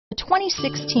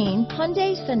2016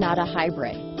 Hyundai Sonata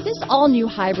Hybrid. This all-new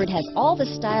hybrid has all the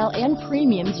style and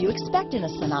premiums you expect in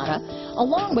a Sonata,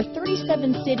 along with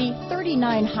 37 city,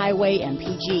 39 highway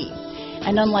MPG.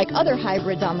 And unlike other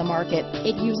hybrids on the market,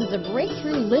 it uses a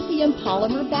breakthrough lithium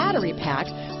polymer battery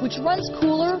pack, which runs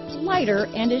cooler,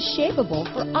 lighter, and is shapeable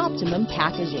for optimum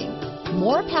packaging.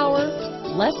 More power,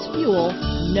 less fuel,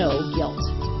 no guilt.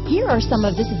 Here are some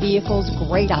of this vehicle's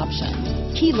great options: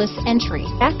 keyless entry,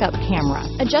 backup camera,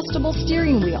 adjustable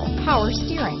steering wheel, power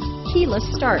steering, keyless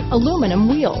start, aluminum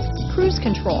wheels, cruise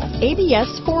control, ABS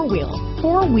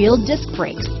four-wheel disc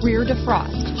brakes, rear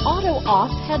defrost,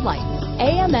 auto-off headlights,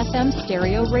 AM/FM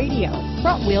stereo radio,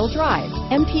 front-wheel drive,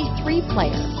 MP3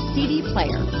 player, CD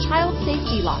player, child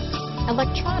safety locks,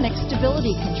 electronic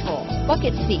stability control,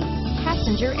 bucket seats,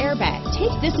 passenger airbag.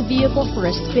 Take this vehicle for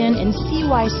a spin and see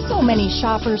why so many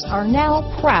shoppers are now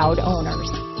proud owners.